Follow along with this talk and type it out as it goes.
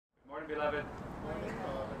beloved. Morning,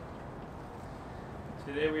 Father.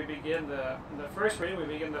 Today we begin the first reading. We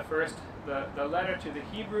begin the letter to the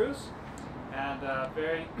Hebrews, and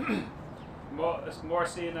very it's more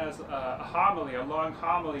seen as a homily, a long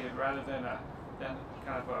homily, rather than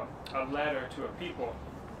kind of a letter to a people.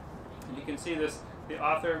 And you can see this. The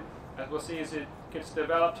author, as we'll see, as it gets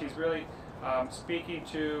developed, he's really speaking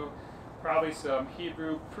to probably some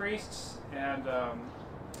Hebrew priests and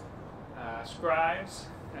scribes,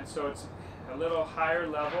 and so it's a little higher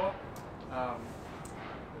level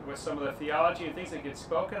with some of the theology and things that get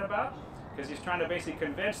spoken about, because he's trying to basically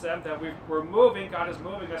convince them that God is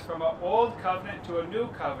moving us from an old covenant to a new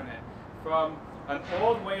covenant, from an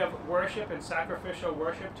old way of worship and sacrificial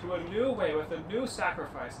worship to a new way with a new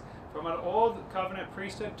sacrifice, from an old covenant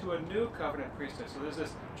priesthood to a new covenant priesthood. So there's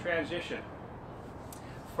this transition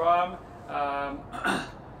from, as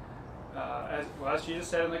Jesus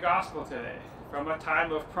said in the gospel today, from a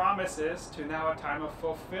time of promises to now a time of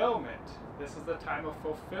fulfillment. This is the time of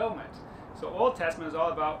fulfillment. So Old Testament is all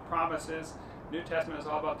about promises. New Testament is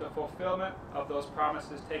all about the fulfillment of those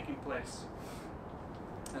promises taking place.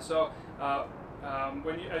 And so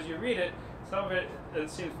as you read it, some of it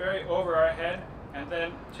seems very over our head. And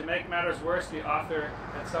then to make matters worse, the author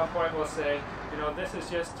at some point will say, this is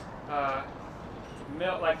just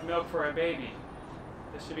like milk for a baby.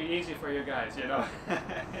 This should be easy for you guys,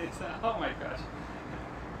 It's, oh my gosh.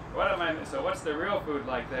 So what's the real food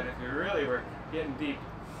like then if you really were getting deep?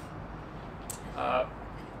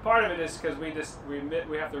 Part of it is because we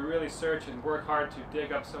have to really search and work hard to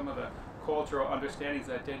dig up some of the cultural understandings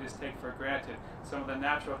that they just take for granted, some of the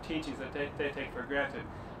natural teachings that they take for granted.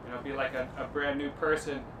 Be like a brand new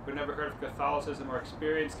person who never heard of Catholicism or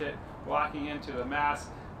experienced it, walking into the Mass.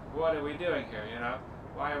 What are we doing here,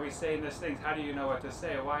 Why are we saying these things? How do you know what to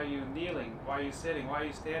say? Why are you kneeling? Why are you sitting? Why are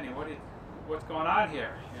you standing? What's going on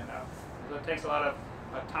here, So it takes a lot of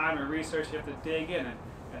time and research. You have to dig in and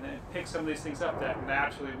then pick some of these things up that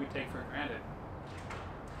naturally we take for granted.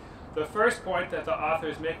 The first point that the author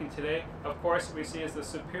is making today, of course, we see is the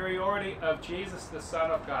superiority of Jesus, the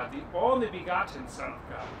Son of God, the only begotten Son of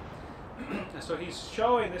God. And so he's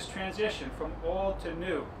showing this transition from old to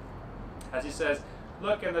new. As he says,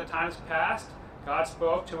 look, in the times past, God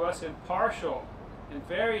spoke to us in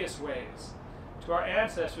various ways, to our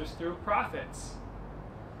ancestors through prophets.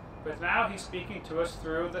 But now he's speaking to us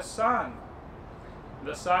through the Son.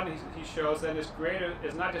 The Son, he shows that is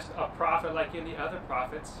not just a prophet like any other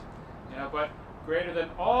prophets, but greater than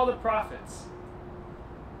all the prophets.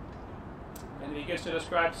 And he begins to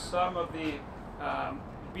describe some of the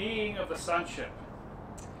being of the sonship.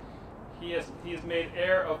 He is made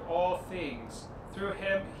heir of all things. Through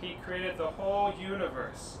him he created the whole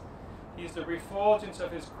universe. He's the refulgence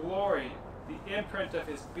of his glory, the imprint of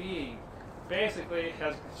his being. Basically,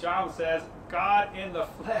 as John says, God in the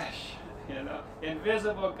flesh.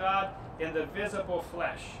 Invisible God in the visible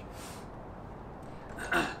flesh.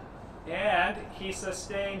 And he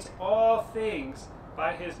sustains all things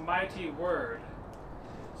by his mighty word.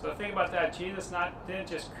 So think about that. Jesus didn't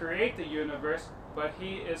just create the universe, but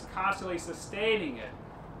he is constantly sustaining it.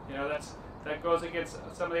 That goes against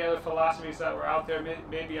some of the other philosophies that were out there,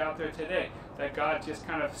 maybe out there today, that God just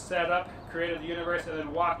kind of set up, created the universe, and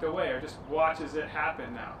then walked away, or just watches it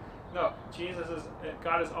happen now. No,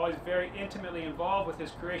 God is always very intimately involved with his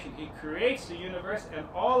creation. He creates the universe and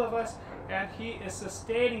all of us, and he is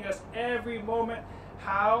sustaining us every moment.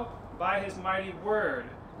 How? By his mighty word,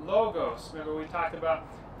 logos. Remember we talked about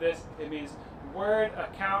this. It means word,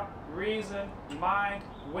 account, reason, mind,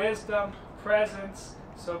 wisdom, presence.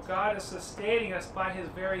 So God is sustaining us by his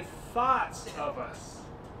very thoughts of us.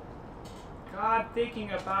 God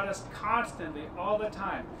thinking about us constantly, all the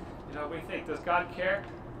time. We think, does God care?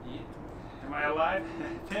 Am I alive?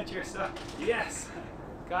 Pinch yourself. Yes.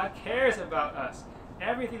 God cares about us.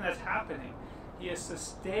 Everything that's happening. He is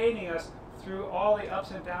sustaining us through all the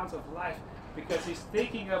ups and downs of life because he's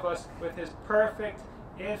thinking of us with his perfect,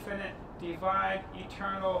 infinite, divine,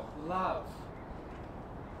 eternal love.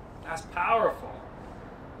 That's powerful.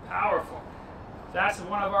 Powerful. That's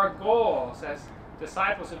one of our goals as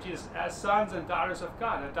disciples of Jesus, as sons and daughters of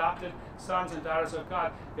God, adopted sons and daughters of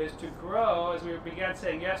God, is to grow, as we began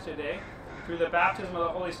saying yesterday, through the baptism of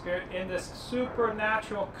the Holy Spirit in this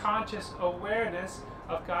supernatural conscious awareness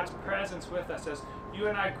of God's presence with us. As you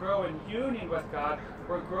and I grow in union with God,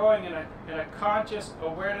 we're growing in a conscious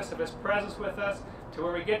awareness of his presence with us, to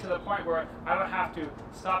where we get to the point where I don't have to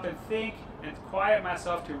stop and think and quiet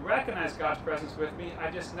myself to recognize God's presence with me.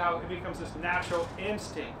 It becomes this natural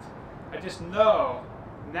instinct. I just know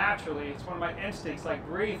naturally, it's one of my instincts, like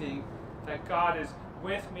breathing, that God is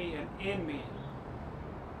with me and in me.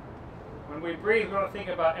 when we breathe, we don't think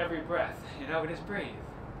about every breath. We just breathe.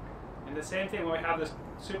 And the same thing when we have this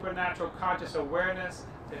supernatural conscious awareness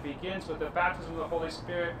that begins with the baptism of the Holy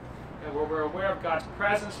Spirit, where we're aware of God's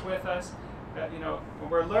presence with us. When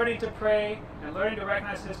we're learning to pray and learning to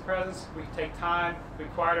recognize His presence, we take time, we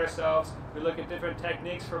quiet ourselves, we look at different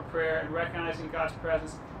techniques for prayer and recognizing God's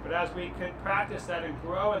presence. But as we can practice that and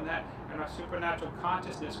grow in that, and our supernatural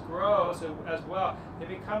consciousness grows as well, it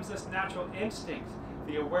becomes this natural instinct,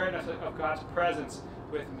 the awareness of God's presence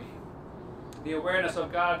with me. The awareness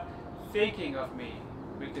of God thinking of me,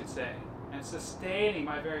 we could say, and sustaining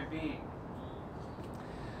my very being.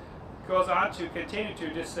 Goes on to continue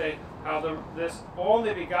to just say how this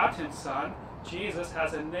only begotten Son, Jesus,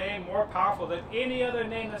 has a name more powerful than any other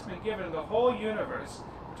name that's been given in the whole universe,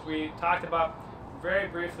 which we talked about very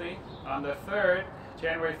briefly on the 3rd,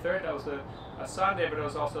 January 3rd. That was a Sunday, but it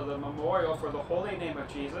was also the memorial for the holy name of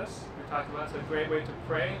Jesus. We talked about it's a great way to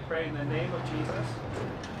pray in the name of Jesus.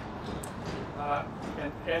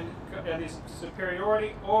 And his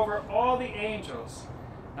superiority over all the angels.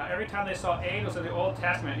 Now, every time they saw angels in the Old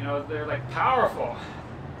Testament, they're like powerful,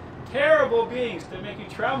 terrible beings to make you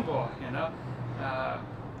tremble, And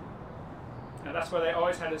that's why they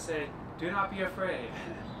always had to say, "Do not be afraid.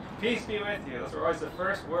 Peace be with you." Those were always the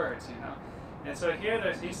first words, And so here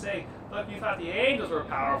he's saying, look, you thought the angels were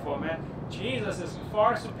powerful, man. Jesus is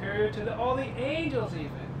far superior to all the angels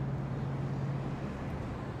even.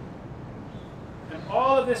 And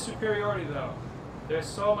all of this superiority, though, there's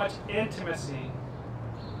so much intimacy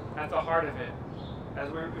at the heart of it.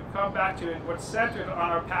 As we come back to it, what's centered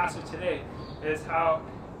on our passage today is how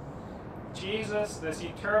Jesus, this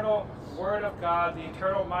eternal Word of God, the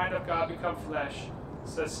eternal mind of God become flesh,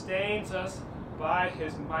 sustains us by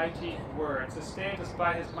His mighty Word, sustains us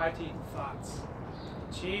by His mighty thoughts.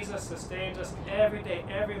 Jesus sustains us every day,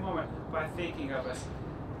 every moment by thinking of us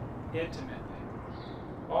intimately.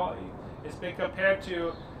 It's been compared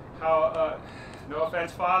to how, no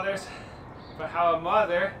offense fathers, but how a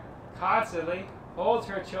mother constantly holds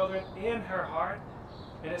her children in her heart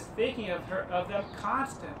and is thinking of them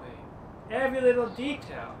constantly, every little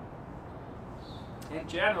detail. In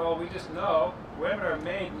general, we just know women are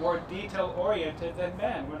made more detail-oriented than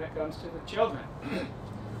men when it comes to the children.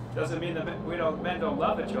 Doesn't mean that men don't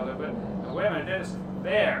love the children, but the women, they're just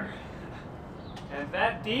there. And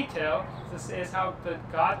that detail is how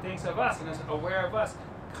God thinks of us and is aware of us,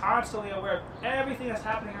 constantly aware of everything that's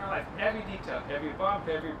happening in our life, every detail, every bump,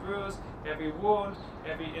 every bruise, every wound,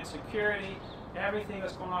 every insecurity, everything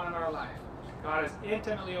that's going on in our life. God is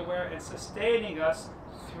intimately aware and sustaining us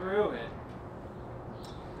through it.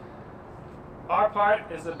 Our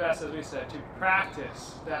part is the best, as we said, to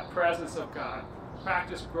practice that presence of God,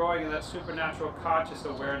 practice growing in that supernatural conscious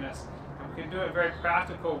awareness. And we can do it in very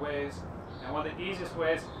practical ways. And one of the easiest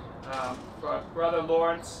ways for Brother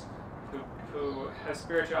Lawrence, who has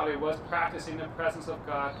spirituality, was practicing the presence of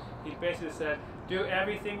God. He basically said, do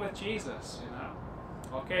everything with Jesus,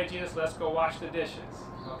 Okay, Jesus, let's go wash the dishes.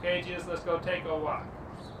 Okay, Jesus, let's go take a walk.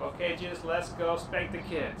 Okay, Jesus, let's go spank the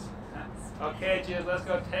kids. Okay, Jesus, let's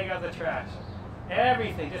go take out the trash.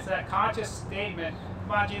 Everything, just that conscious statement,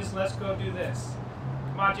 come on, Jesus, let's go do this.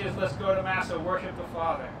 Come on, Jesus, let's go to Mass and worship the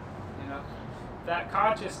Father. That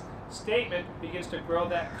conscious statement begins to grow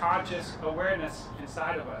that conscious awareness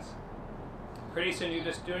inside of us. Pretty soon you're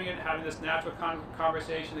just doing it, having this natural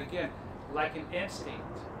conversation again, like an instinct,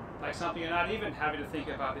 like something you're not even having to think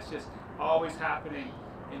about. It's just always happening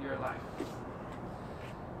in your life.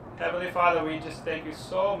 Heavenly Father, we just thank you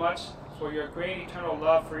so much for your great eternal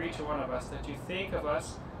love for each one of us, that you think of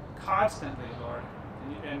us constantly, Lord.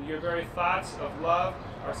 And your very thoughts of love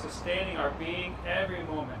are sustaining our being every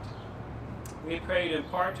moment. We pray you to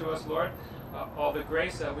impart to us, Lord, all the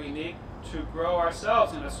grace that we need to grow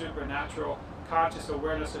ourselves in a supernatural conscious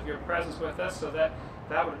awareness of your presence with us, so that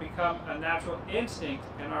that would become a natural instinct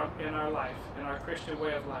in our life, in our Christian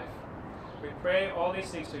way of life. We pray all these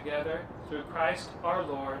things together through Christ our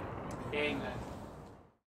Lord. Amen.